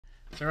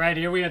So right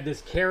here we have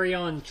this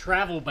carry-on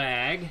travel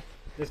bag.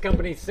 This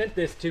company sent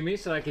this to me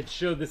so I could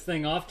show this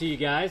thing off to you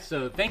guys.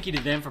 So thank you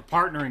to them for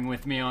partnering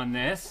with me on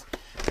this.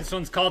 This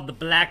one's called the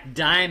Black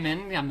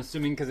Diamond. I'm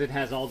assuming because it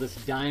has all this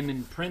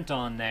diamond print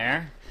on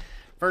there.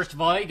 First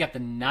of all, you got the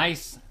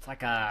nice, it's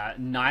like a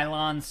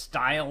nylon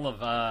style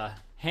of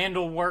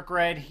handle work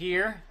right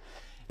here.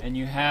 And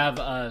you have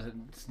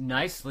it's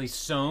nicely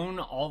sewn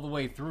all the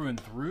way through and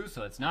through,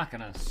 so it's not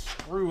going to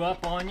screw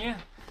up on you.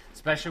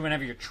 Especially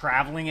whenever you're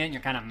traveling it and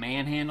you're kind of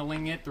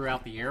manhandling it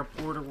throughout the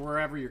airport or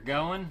wherever you're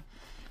going.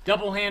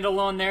 Double handle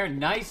on there,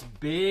 nice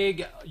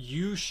big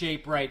U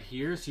shape right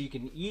here, so you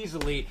can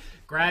easily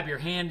grab your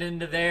hand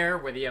into there.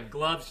 Whether you have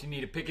gloves, you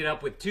need to pick it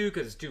up with two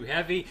because it's too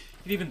heavy. You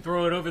can even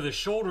throw it over the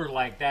shoulder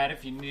like that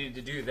if you needed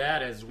to do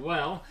that as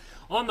well.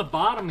 On the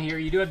bottom here,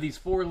 you do have these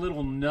four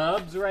little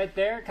nubs right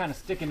there, kind of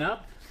sticking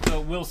up,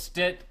 so it will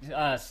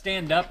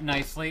stand up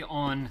nicely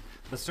on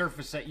the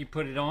surface that you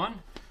put it on.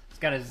 It's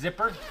got a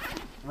zipper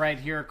right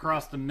here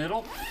across the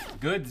middle,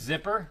 good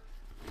zipper.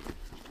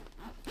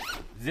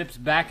 Zips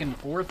back and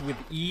forth with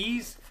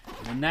ease,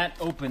 and that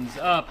opens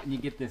up and you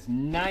get this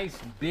nice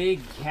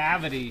big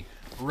cavity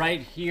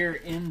right here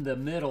in the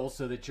middle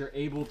so that you're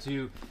able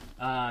to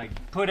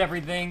put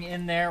everything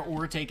in there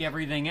or take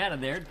everything out of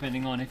there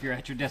depending on if you're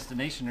at your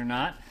destination or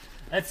not.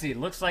 Let's see, it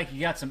looks like you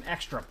got some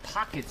extra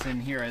pockets in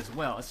here as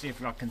well. Let's see if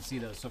y'all can see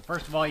those. So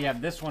first of all, you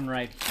have this one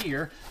right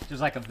here.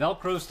 There's like a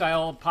Velcro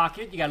style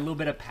pocket. You got a little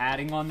bit of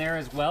padding on there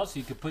as well, so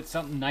you could put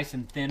something nice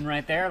and thin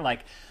right there,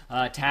 like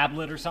a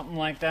tablet or something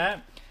like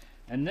that.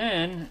 And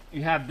then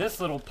you have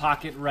this little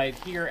pocket right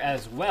here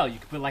as well. You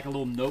could put like a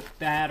little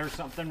notepad or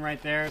something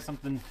right there.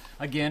 Something,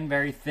 again,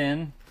 very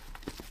thin.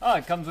 Oh,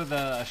 it comes with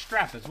a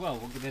strap as well.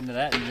 We'll get into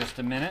that in just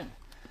a minute.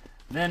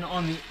 Then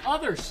on the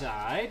other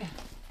side,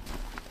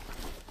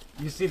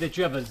 you see that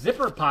you have a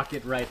zipper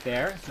pocket right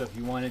there. So if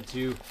you wanted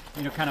to,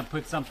 kind of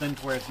put something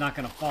to where it's not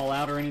going to fall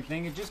out or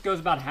anything, it just goes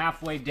about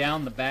halfway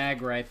down the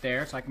bag right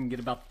there. So I can get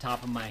about the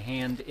top of my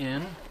hand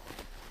in.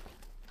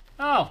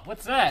 Oh,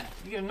 what's that?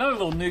 You get another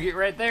little nougat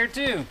right there,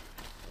 too.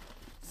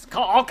 It's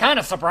all kind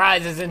of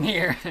surprises in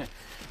here.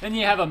 Then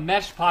you have a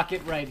mesh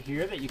pocket right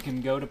here that you can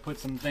go to put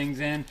some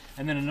things in,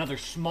 and then another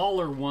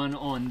smaller one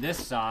on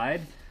this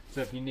side.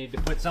 So if you need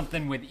to put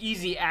something with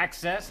easy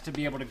access to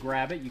be able to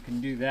grab it, you can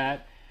do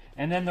that.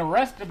 And then the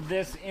rest of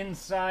this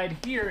inside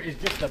here is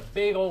just a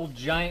big old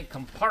giant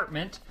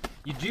compartment.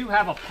 You do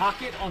have a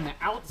pocket on the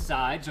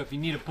outside, so if you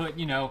need to put,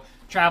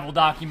 travel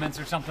documents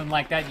or something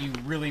like that, you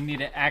really need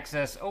to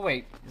access. Oh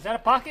wait, is that a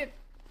pocket?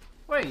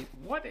 Wait,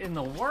 what in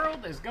the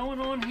world is going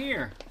on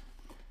here?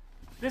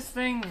 This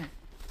thing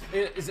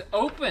is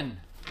open.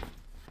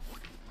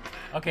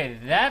 Okay,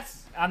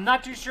 I'm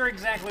not too sure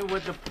exactly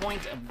what the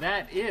point of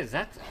that is.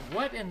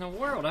 What in the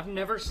world? I've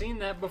never seen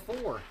that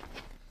before.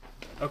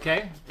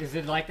 Okay, is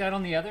it like that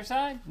on the other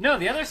side? No,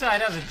 the other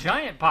side has a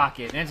giant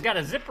pocket and it's got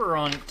a zipper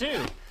on it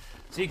too.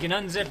 So you can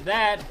unzip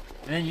that,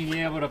 and then you'll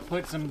be able to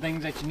put some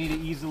things that you need to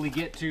easily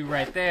get to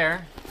right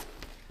there.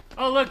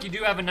 Oh, look, you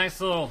do have a nice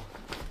little,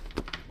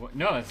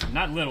 no, it's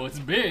not little, it's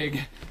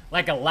big,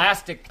 like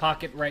elastic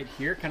pocket right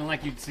here, kind of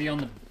like you'd see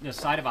on the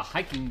side of a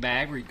hiking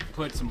bag where you could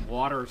put some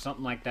water or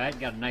something like that. You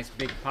got a nice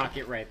big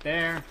pocket right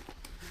there.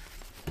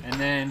 And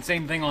then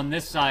same thing on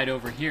this side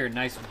over here,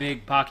 nice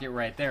big pocket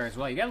right there as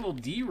well. You got a little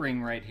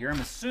D-ring right here. I'm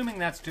assuming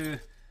that's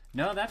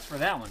no, that's for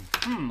that one.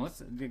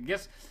 I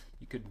guess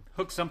you could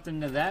hook something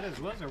to that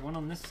as well. Is there one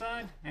on this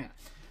side? Hang on.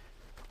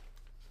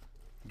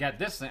 Got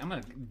this thing. I'm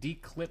going to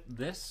declip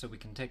this so we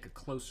can take a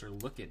closer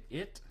look at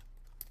it.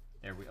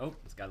 There we go.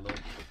 It's got a little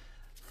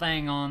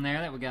thing on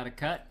there that we got to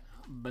cut.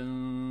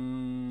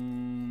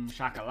 Boom.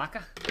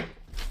 Shakalaka.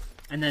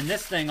 And then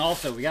this thing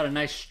also, we got a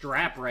nice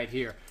strap right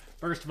here.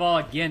 First of all,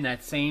 again,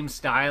 that same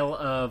style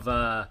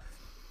of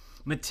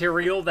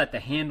material that the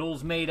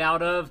handle's made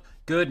out of.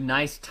 Good,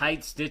 nice,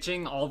 tight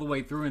stitching all the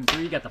way through and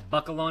through. You got the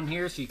buckle on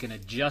here so you can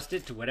adjust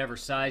it to whatever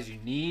size you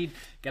need.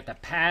 Got the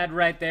pad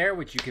right there,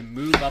 which you can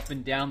move up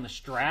and down the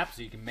strap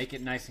so you can make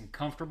it nice and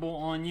comfortable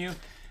on you.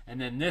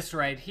 And then this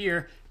right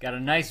here, got a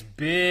nice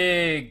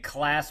big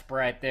clasp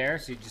right there.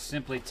 So you just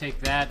simply take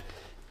that,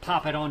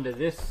 pop it onto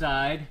this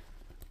side,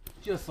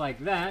 just like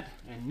that.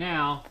 And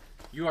now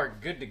you are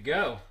good to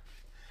go.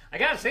 I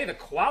gotta say, the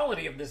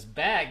quality of this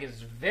bag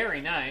is very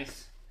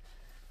nice.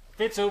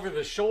 Fits over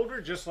the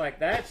shoulder just like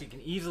that, so you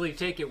can easily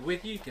take it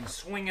with you. You can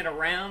swing it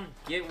around,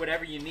 get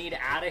whatever you need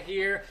out of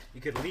here. You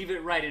could leave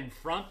it right in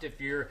front if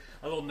you're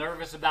a little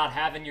nervous about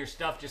having your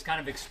stuff just kind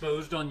of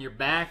exposed on your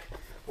back,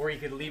 or you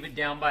could leave it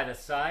down by the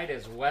side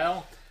as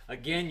well.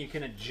 Again, you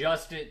can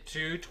adjust it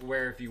to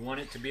where if you want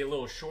it to be a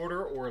little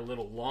shorter or a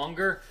little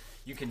longer,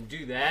 you can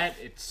do that.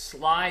 It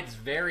slides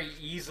very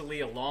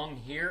easily along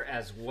here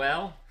as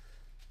well.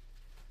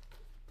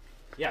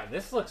 Yeah,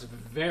 this looks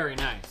very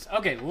nice.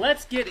 Okay,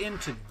 let's get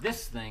into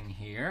this thing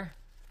here.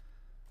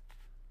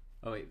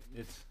 Oh, wait,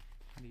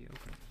 how do you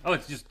open it? Oh,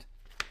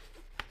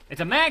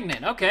 it's a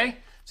magnet, okay.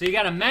 So you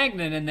got a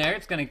magnet in there,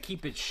 it's gonna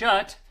keep it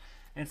shut.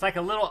 And it's like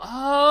a little,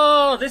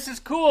 oh, this is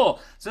cool.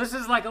 So this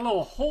is like a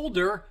little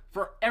holder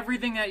for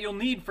everything that you'll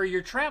need for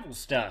your travel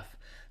stuff.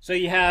 So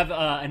you have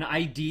an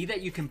ID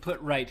that you can put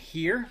right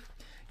here.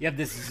 You have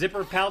this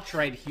zipper pouch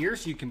right here,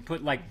 so you can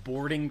put like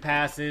boarding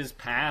passes,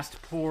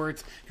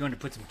 passports, if you want to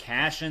put some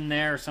cash in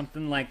there or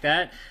something like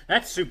that.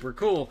 That's super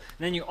cool.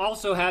 And then you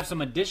also have some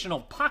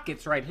additional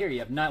pockets right here. You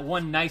have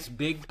one nice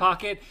big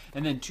pocket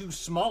and then two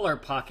smaller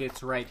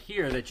pockets right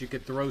here that you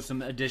could throw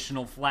some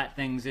additional flat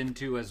things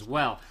into as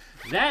well.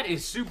 That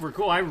is super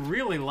cool. I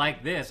really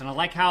like this, and I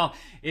like how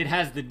it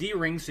has the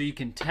D-ring so you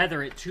can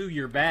tether it to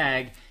your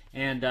bag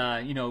and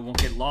you know, it won't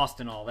get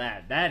lost and all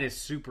that. That is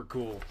super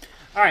cool.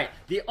 All right,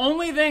 the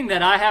only thing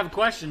that I have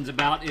questions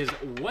about is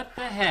what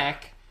the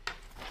heck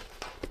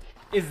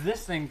is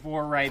this thing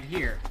for right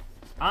here?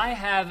 I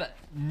have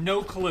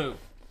no clue.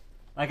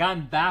 Like,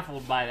 I'm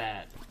baffled by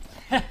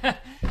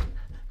that.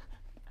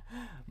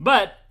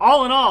 But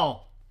all in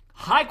all,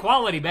 high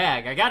quality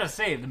bag. I gotta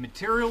say, the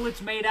material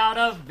it's made out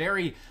of,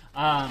 very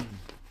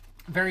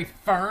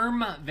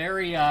firm,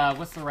 very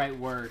what's the right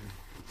word?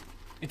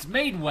 It's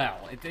made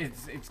well.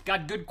 It's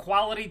got good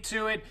quality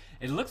to it.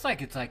 It looks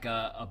like it's like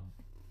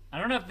I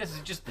don't know if this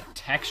is just the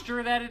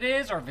texture that it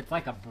is, or if it's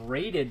like a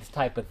braided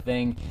type of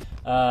thing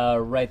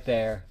right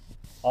there,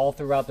 all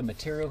throughout the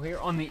material here.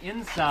 On the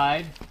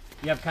inside,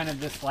 you have kind of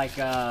this like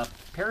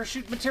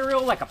parachute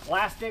material, like a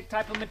plastic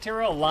type of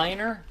material,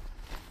 liner.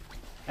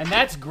 And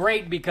that's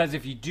great because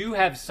if you do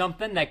have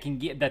something that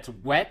that's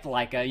wet,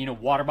 like a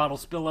water bottle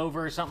spillover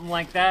or something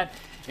like that,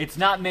 it's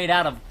not made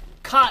out of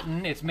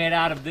cotton, it's made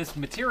out of this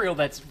material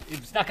it's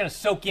not going to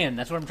soak in.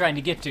 That's what I'm trying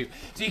to get to.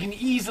 So you can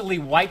easily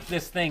wipe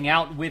this thing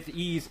out with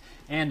ease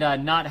and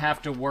not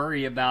have to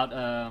worry about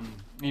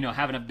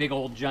having a big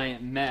old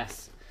giant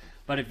mess.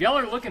 But if y'all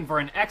are looking for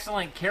an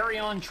excellent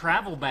carry-on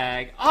travel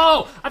bag,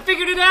 oh, I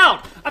figured it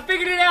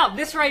out!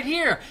 This right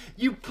here,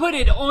 you put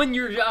it on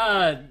your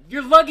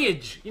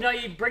luggage.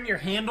 You bring your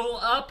handle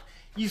up,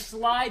 you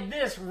slide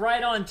this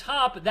right on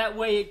top, that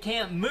way it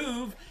can't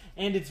move.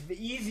 And it's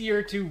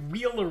easier to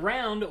wheel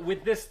around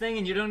with this thing,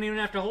 and you don't even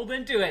have to hold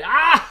into it.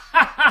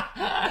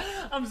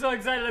 Ah! I'm so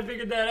excited I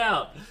figured that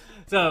out.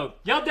 So,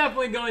 y'all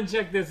definitely go and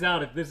check this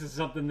out if this is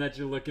something that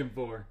you're looking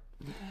for.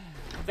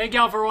 Thank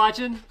y'all for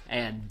watching,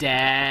 and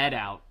Dad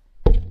out.